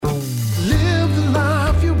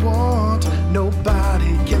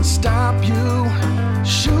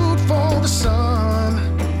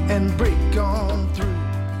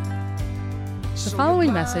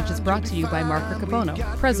following message is brought to you by Mark Riccobono,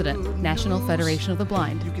 President, National Federation of the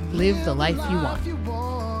Blind. Live the life you want.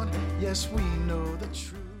 Yes, we know the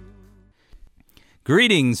truth.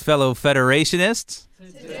 Greetings, fellow Federationists.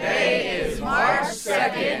 Today is March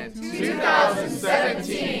 2nd,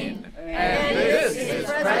 2017, and this is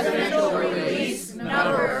Presidential Release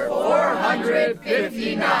number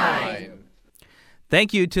 459.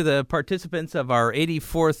 Thank you to the participants of our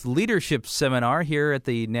 84th Leadership Seminar here at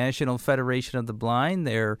the National Federation of the Blind.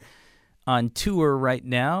 They're on tour right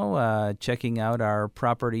now, checking out our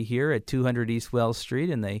property here at 200 East Wells Street,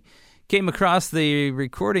 and they came across the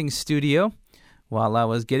recording studio while I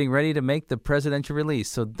was getting ready to make the presidential release.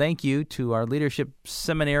 So thank you to our leadership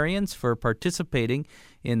seminarians for participating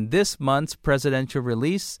in this month's presidential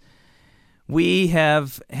release. We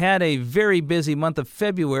have had a very busy month of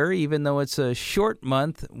February. Even though it's a short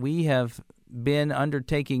month, we have been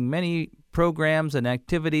undertaking many programs and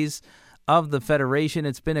activities of the Federation.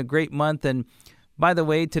 It's been a great month. And by the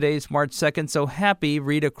way, today's March 2nd, so happy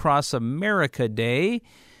Read Across America Day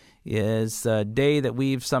is a day that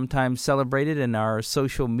we've sometimes celebrated in our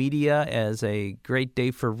social media as a great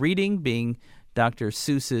day for reading, being Dr.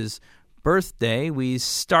 Seuss's birthday. We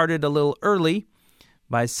started a little early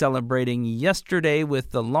by celebrating yesterday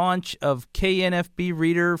with the launch of KNFB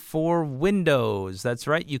Reader for Windows. That's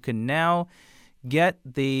right, you can now get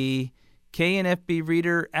the KNFB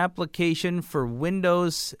Reader application for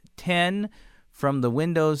Windows 10 from the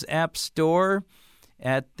Windows App Store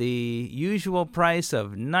at the usual price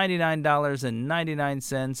of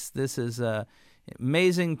 $99.99. This is an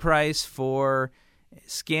amazing price for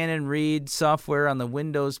scan and read software on the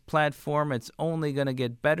Windows platform. It's only going to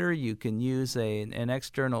get better. You can use an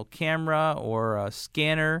external camera or a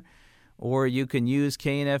scanner, or you can use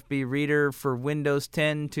KNFB Reader for Windows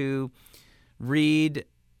 10 to read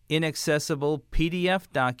inaccessible PDF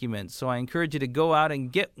documents. So I encourage you to go out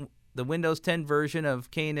and get the Windows 10 version of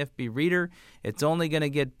KNFB Reader. It's only going to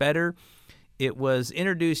get better. It was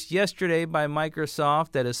introduced yesterday by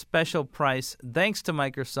Microsoft at a special price, thanks to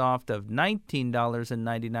Microsoft, of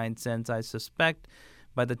 $19.99. I suspect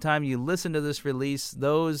by the time you listen to this release,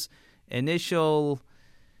 those initial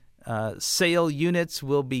sale units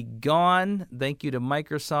will be gone. Thank you to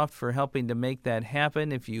Microsoft for helping to make that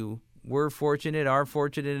happen. If you are fortunate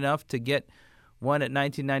enough to get one at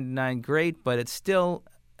 $19.99, great, but it's still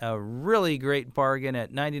a really great bargain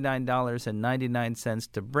at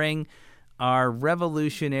 $99.99 to bring our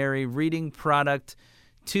revolutionary reading product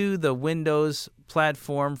to the Windows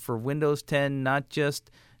platform for Windows 10, not just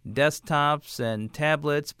desktops and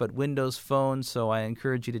tablets, but Windows phones. So I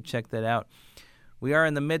encourage you to check that out. We are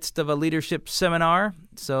in the midst of a leadership seminar,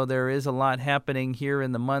 so there is a lot happening here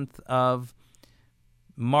in the month of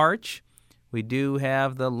March. We do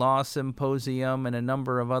have the Law Symposium and a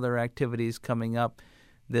number of other activities coming up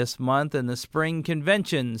this month, and the spring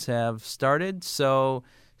conventions have started, so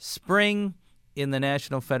spring in the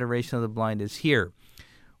National Federation of the Blind is here.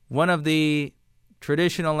 One of the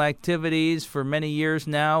traditional activities for many years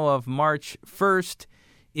now of March 1st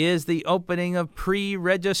is the opening of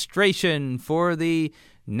pre-registration for the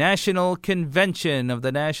National Convention of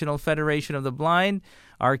the National Federation of the Blind.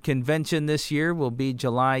 Our convention this year will be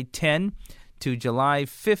July 10 to July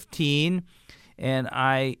 15, and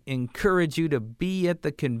I encourage you to be at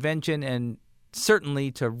the convention and certainly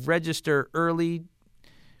to register early.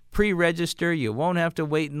 Pre-register. You won't have to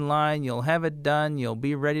wait in line. You'll have it done. You'll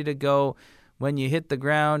be ready to go when you hit the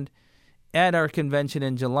ground at our convention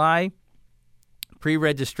in July.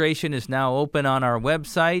 Pre-registration is now open on our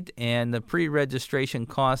website, and the pre-registration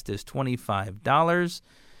cost is $25.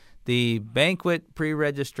 The banquet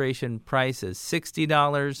pre-registration price is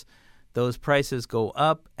 $60. Those prices go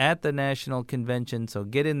up at the National Convention, so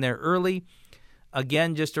get in there early.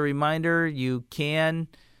 Again, just a reminder, you can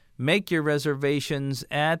make your reservations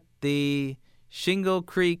at the Shingle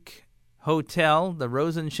Creek Hotel, the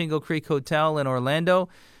Rosen Shingle Creek Hotel in Orlando,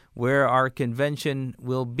 where our convention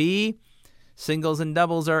will be. Singles and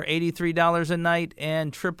doubles are $83 a night,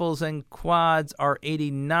 and triples and quads are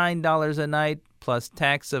 $89 a night, plus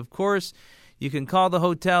tax, of course. You can call the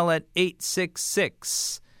hotel at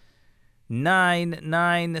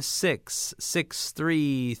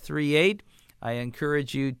 866-996-6338. I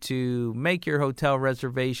encourage you to make your hotel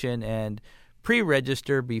reservation and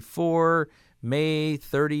pre-register before May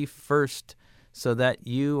 31st so that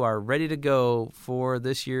you are ready to go for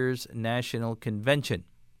this year's National Convention.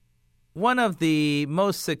 One of the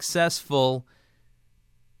most successful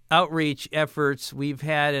outreach efforts we've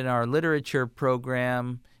had in our literature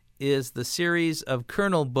program is the series of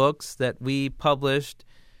Kernel books that we published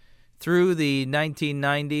through the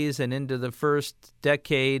 1990s and into the first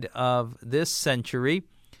decade of this century.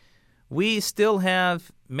 We still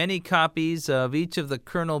have many copies of each of the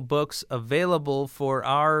Kernel books available for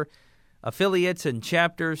our affiliates and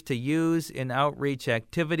chapters to use in outreach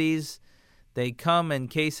activities. They come in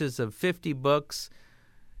cases of 50 books.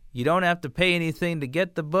 You don't have to pay anything to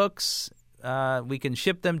get the books. We can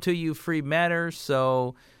ship them to you free matter,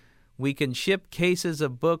 so we can ship cases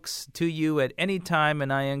of books to you at any time,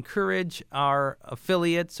 and I encourage our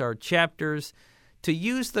affiliates, our chapters, to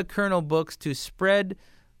use the Kernel books to spread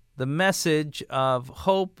the message of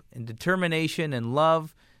hope and determination and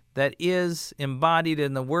love that is embodied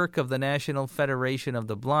in the work of the National Federation of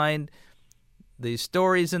the Blind. The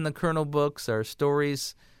stories in the Kernel books are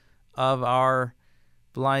stories of our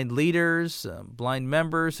blind leaders, blind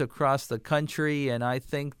members across the country, and I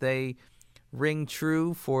think they ring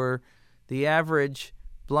true for the average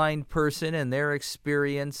blind person and their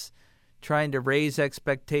experience trying to raise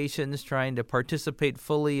expectations, trying to participate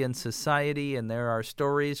fully in society. And there are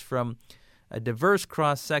stories from a diverse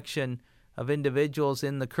cross-section of individuals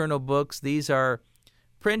in the Kernel books. These are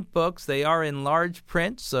print books. They are in large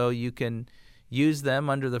print, so you can use them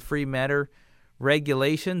under the free matter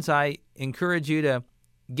regulations. I encourage you to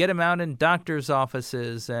get them out in doctors'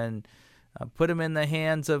 offices and put them in the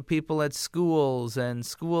hands of people at schools and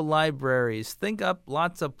school libraries. Think up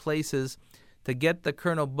lots of places to get the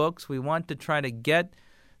Kernel books. We want to try to get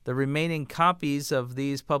the remaining copies of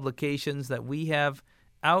these publications that we have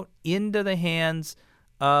out into the hands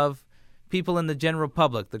of people in the general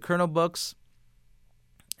public. The Kernel books,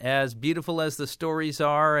 as beautiful as the stories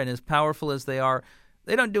are and as powerful as they are,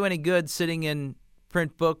 they don't do any good sitting in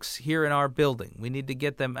print books here in our building. We need to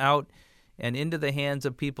get them out and into the hands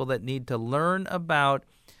of people that need to learn about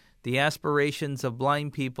the aspirations of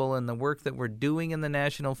blind people and the work that we're doing in the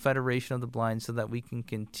National Federation of the Blind so that we can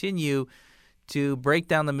continue to break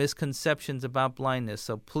down the misconceptions about blindness.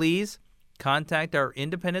 So please contact our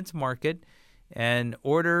Independence Market and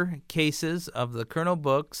order cases of the Kernel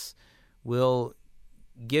books. We'll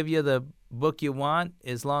give you the book you want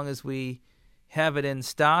as long as we have it in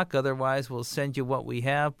stock. Otherwise, we'll send you what we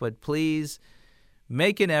have. But please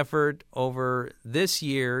make an effort over this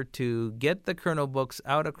year to get the Kernel books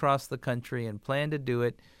out across the country and plan to do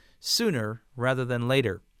it sooner rather than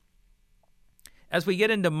later. As we get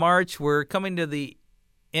into March, we're coming to the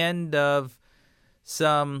end of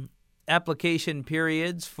some application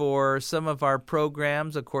periods for some of our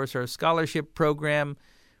programs. Of course, our scholarship program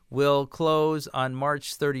will close on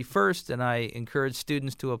March 31st, and I encourage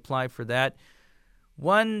students to apply for that.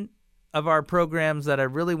 One of our programs that I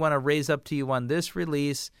really want to raise up to you on this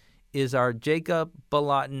release is our Jacob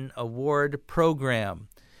Balatin Award program.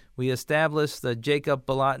 We established the Jacob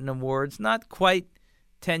Balatin Awards not quite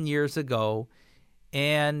 10 years ago,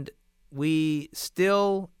 and we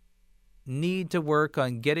still need to work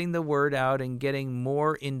on getting the word out and getting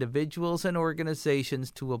more individuals and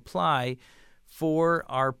organizations to apply for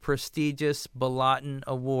our prestigious Balatin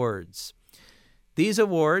Awards. These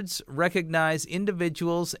awards recognize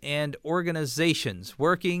individuals and organizations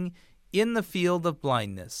working in the field of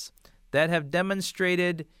blindness that have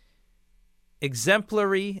demonstrated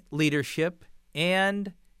exemplary leadership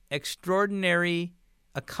and extraordinary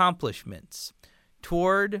accomplishments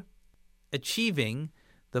toward achieving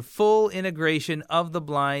the full integration of the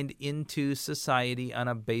blind into society on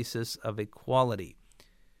a basis of equality.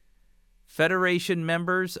 Federation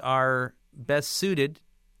members are best suited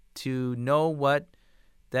to know what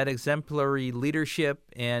that exemplary leadership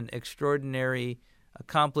and extraordinary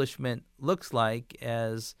accomplishment looks like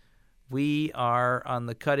as we are on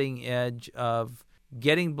the cutting edge of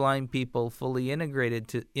getting blind people fully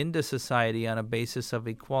integrated into society on a basis of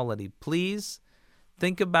equality. Please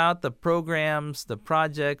think about the programs, the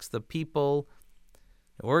projects, the people,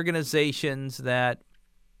 organizations that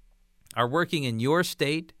are working in your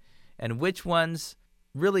state and which ones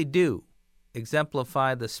really do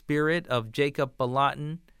exemplify the spirit of Jacob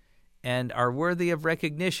Balatin and are worthy of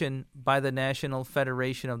recognition by the National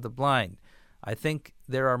Federation of the Blind. I think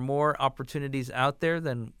there are more opportunities out there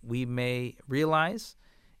than we may realize,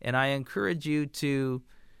 and I encourage you to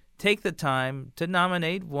take the time to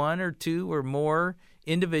nominate one or two or more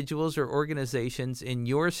individuals or organizations in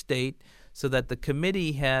your state so that the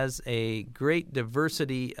committee has a great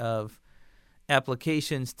diversity of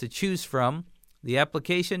applications to choose from. The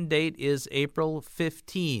application date is April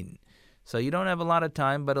 15, so you don't have a lot of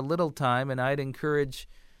time, but a little time, and I'd encourage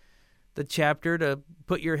the chapter to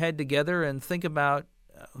put your head together and think about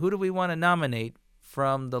who do we want to nominate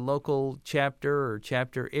from the local chapter or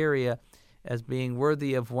chapter area as being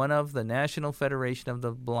worthy of one of the National Federation of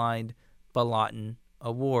the Blind Balatin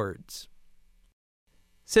awards.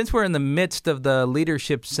 Since we're in the midst of the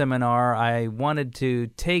leadership seminar, I wanted to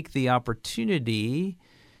take the opportunity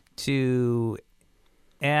to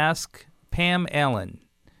ask Pam Allen,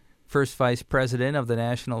 First Vice President of the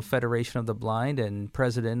National Federation of the Blind and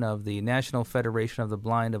President of the National Federation of the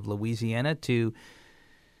Blind of Louisiana, to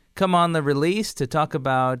come on the release to talk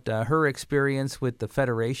about her experience with the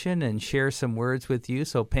Federation and share some words with you.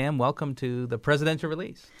 So, Pam, welcome to the Presidential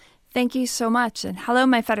Release. Thank you so much. And hello,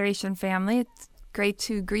 my Federation family. It's great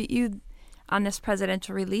to greet you on this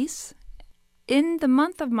Presidential Release. In the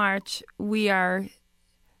month of March, we are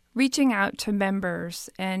reaching out to members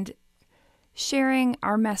and sharing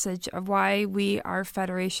our message of why we are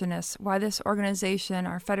Federationists, why this organization,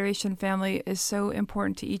 our Federation family, is so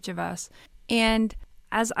important to each of us. And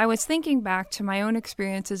as I was thinking back to my own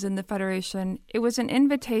experiences in the Federation, it was an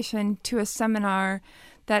invitation to a seminar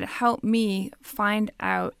that helped me find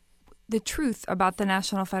out the truth about the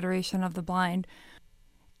National Federation of the Blind.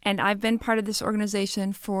 And I've been part of this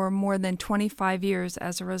organization for more than 25 years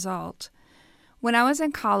as a result. When I was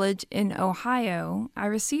in college in Ohio, I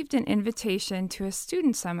received an invitation to a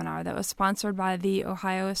student seminar that was sponsored by the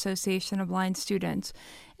Ohio Association of Blind Students,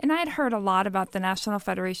 and I had heard a lot about the National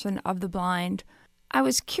Federation of the Blind. I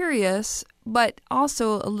was curious, but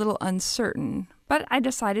also a little uncertain, but I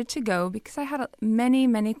decided to go because I had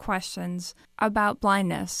many questions about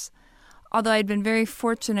blindness. Although I'd been very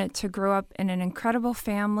fortunate to grow up in an incredible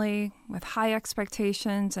family with high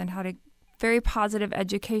expectations and had a very positive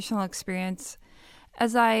educational experience,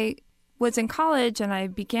 as I was in college and I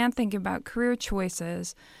began thinking about career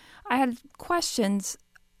choices, I had questions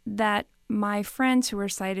that my friends who were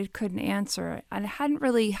sighted couldn't answer. I hadn't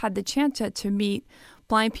really had the chance yet to meet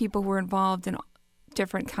blind people who were involved in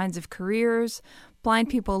different kinds of careers, blind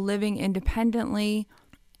people living independently.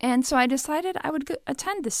 And so I decided I would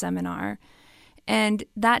attend the seminar, and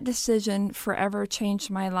that decision forever changed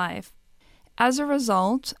my life. As a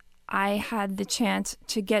result, I had the chance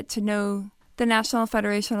to get to know the National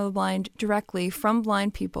Federation of the Blind directly from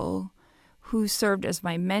blind people who served as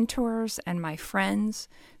my mentors and my friends,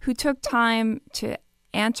 who took time to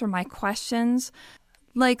answer my questions.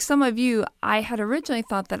 Like some of you, I had originally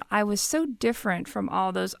thought that I was so different from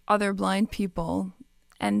all those other blind people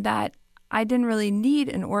and that I didn't really need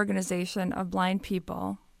an organization of blind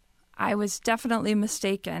people. I was definitely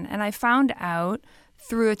mistaken, and I found out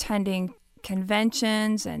through attending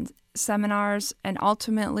conventions and seminars and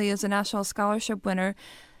ultimately as a national scholarship winner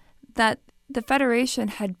that the Federation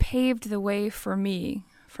had paved the way for me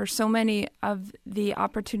for so many of the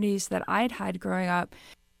opportunities that I'd had growing up.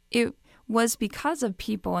 It was because of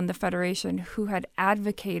people in the Federation who had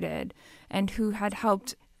advocated and who had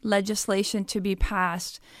helped legislation to be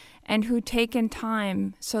passed and who'd taken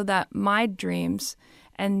time so that my dreams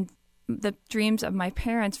and the dreams of my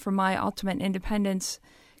parents for my ultimate independence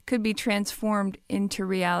could be transformed into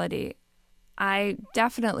reality. I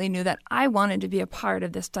definitely knew that I wanted to be a part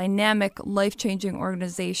of this dynamic, life-changing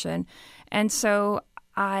organization. And so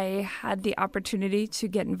I had the opportunity to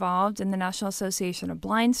get involved in the National Association of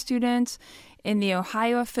Blind Students, in the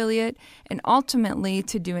Ohio affiliate, and ultimately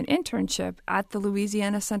to do an internship at the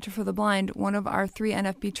Louisiana Center for the Blind, one of our 3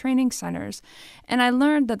 NFB training centers. And I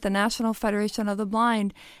learned that the National Federation of the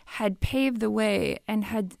Blind had paved the way and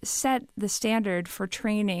had set the standard for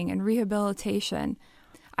training and rehabilitation.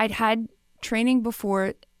 I'd had training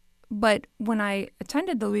before, but when I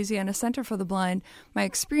attended the Louisiana Center for the Blind, my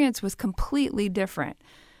experience was completely different.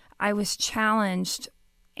 I was challenged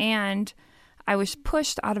and I was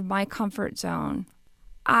pushed out of my comfort zone.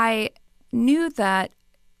 I knew that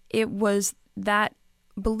it was that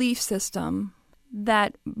belief system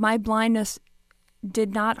that my blindness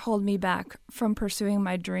did not hold me back from pursuing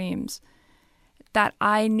my dreams, that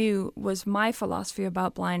I knew was my philosophy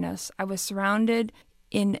about blindness. I was surrounded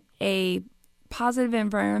in a positive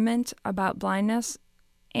environment about blindness,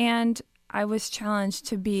 and I was challenged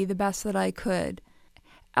to be the best that I could.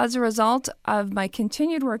 As a result of my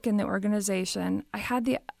continued work in the organization, I had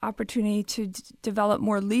the opportunity to develop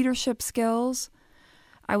more leadership skills.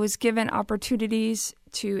 I was given opportunities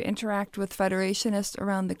to interact with Federationists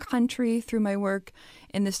around the country through my work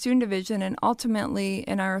in the student division and ultimately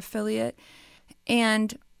in our affiliate.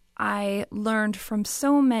 And I learned from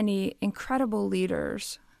so many incredible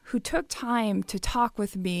leaders who took time to talk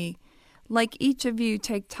with me, like each of you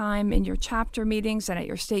take time in your chapter meetings and at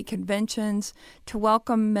your state conventions to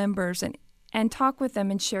welcome members and talk with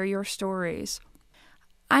them and share your stories.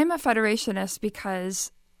 I'm a Federationist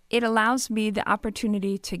because it allows me the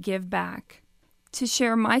opportunity to give back, to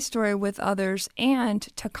share my story with others, and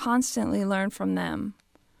to constantly learn from them.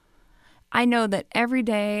 I know that every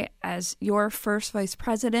day as your first vice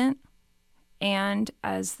president and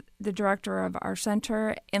as the director of our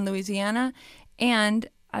center in Louisiana and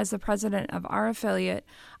as the president of our affiliate,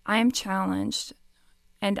 I am challenged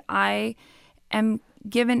and I am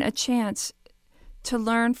given a chance to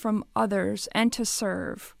learn from others and to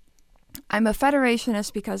serve. I'm a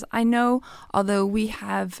Federationist because I know, although we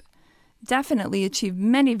have definitely achieved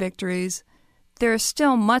many victories, there is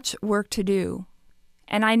still much work to do.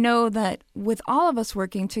 And I know that with all of us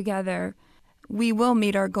working together, we will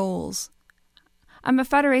meet our goals. I'm a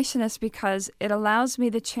Federationist because it allows me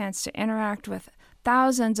the chance to interact with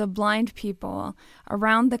thousands of blind people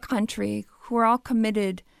around the country who are all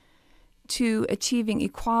committed to achieving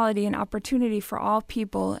equality and opportunity for all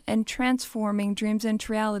people and transforming dreams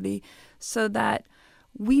into reality so that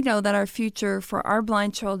we know that our future for our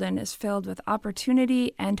blind children is filled with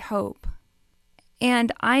opportunity and hope.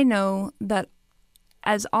 And I know that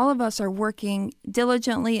as all of us are working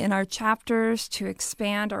diligently in our chapters to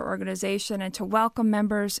expand our organization and to welcome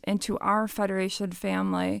members into our Federation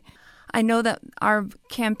family, I know that our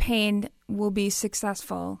campaign will be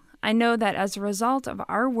successful. I know that as a result of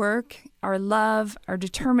our work, our love, our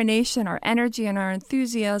determination, our energy, and our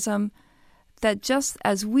enthusiasm, that just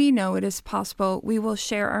as we know it is possible, we will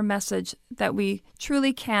share our message that we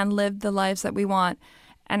truly can live the lives that we want,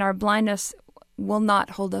 and our blindness will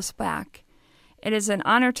not hold us back. It is an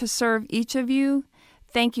honor to serve each of you.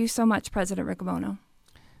 Thank you so much, President Riccobono.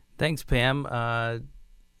 Thanks, Pam.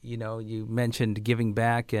 You mentioned giving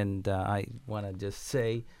back, and I want to just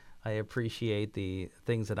say I appreciate the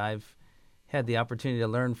things that I've had the opportunity to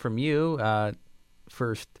learn from you.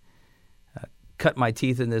 First, cut my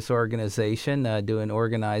teeth in this organization, doing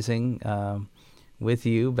organizing with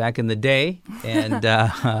you back in the day. And,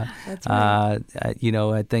 That's right.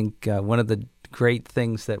 I think one of the great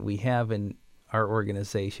things that we have in our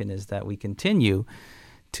organization is that we continue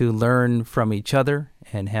to learn from each other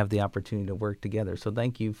and have the opportunity to work together. So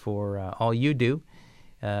thank you for all you do,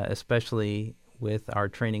 especially with our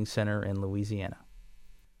training center in Louisiana.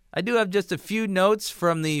 I do have just a few notes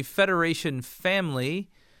from the Federation family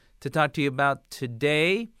to talk to you about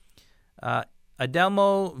today.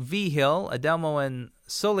 Adelmo Vigil, Adelmo and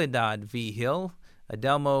Soledad Vigil.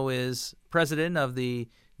 Adelmo is president of the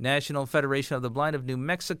National Federation of the Blind of New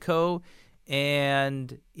Mexico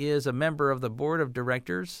and is a member of the board of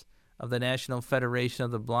directors of the National Federation of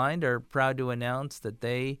the Blind. Are proud to announce that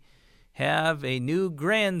they have a new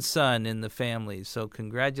grandson in the family. So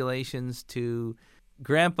congratulations to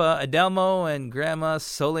Grandpa Adelmo and Grandma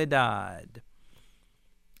Soledad.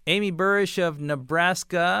 Amy Burrish of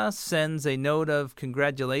Nebraska sends a note of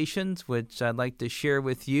congratulations, which I'd like to share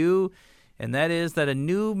with you, and that is that a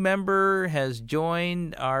new member has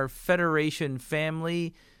joined our Federation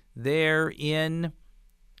family there in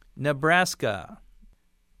Nebraska.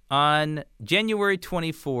 On January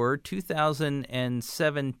 24,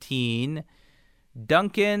 2017,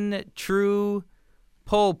 Duncan True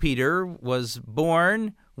Polpeter was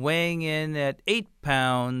born, weighing in at 8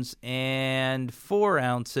 pounds and 4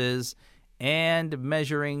 ounces and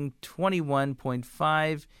measuring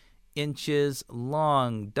 21.5 inches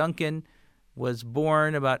long. Duncan was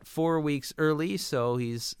born about 4 weeks early, so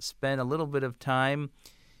he's spent a little bit of time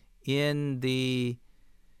in the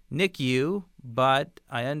NICU, but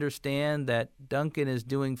I understand that Duncan is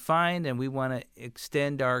doing fine, and we want to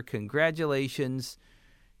extend our congratulations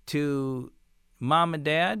to Mom and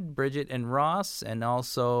Dad, Bridget and Ross, and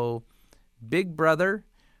also Big Brother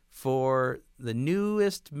for the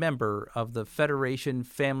newest member of the Federation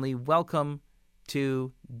family. Welcome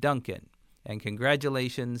to Duncan, and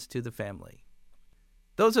congratulations to the family.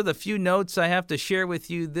 Those are the few notes I have to share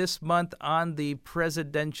with you this month on the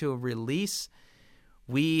presidential release.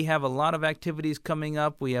 We have a lot of activities coming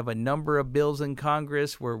up. We have a number of bills in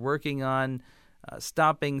Congress. We're working on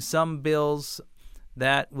stopping some bills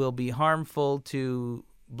that will be harmful to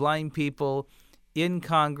blind people in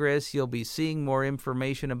Congress. You'll be seeing more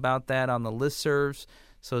information about that on the listservs.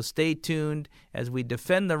 So stay tuned as we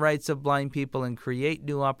defend the rights of blind people and create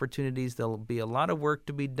new opportunities. There will be a lot of work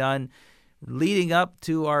to be done leading up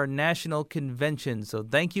to our national convention. So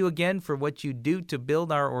thank you again for what you do to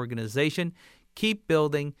build our organization. Keep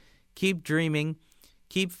building, keep dreaming,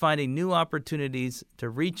 keep finding new opportunities to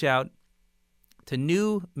reach out to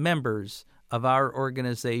new members of our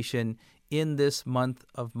organization in this month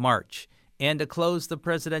of March. And to close the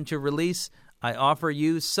presidential release, I offer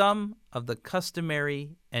you some of the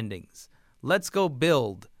customary endings. Let's go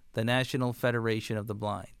build the National Federation of the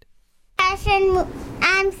Blind.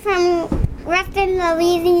 I'm from Reston,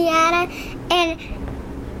 Louisiana, and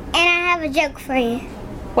I have a joke for you.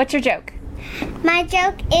 What's your joke? My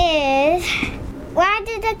joke is, why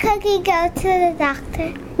did the cookie go to the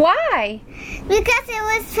doctor? Why? Because it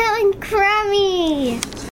was feeling crummy.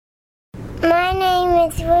 My name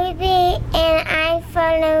is Ruby, and I'm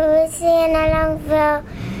from Louisiana, Longville.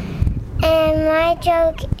 And my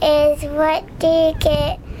joke is, what do you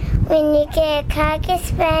get when you get a Cocker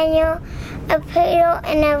Spaniel, a Poodle,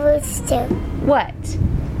 and a Rooster? What?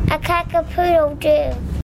 A Cock-a-Poodle-Doo.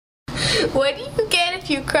 What do you get if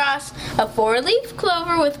you cross a 4-leaf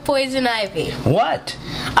clover with poison ivy? What?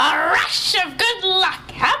 A rush of good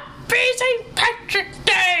luck! Happy St. Patrick's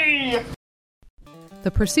Day!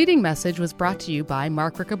 The preceding message was brought to you by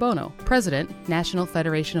Mark Riccobono, President, National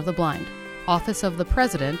Federation of the Blind, Office of the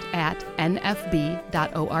President at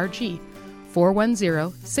nfb.org,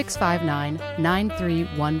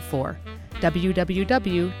 410-659-9314,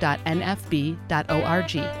 www.nfb.org.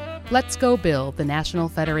 Let's go build the National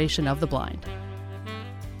Federation of the Blind.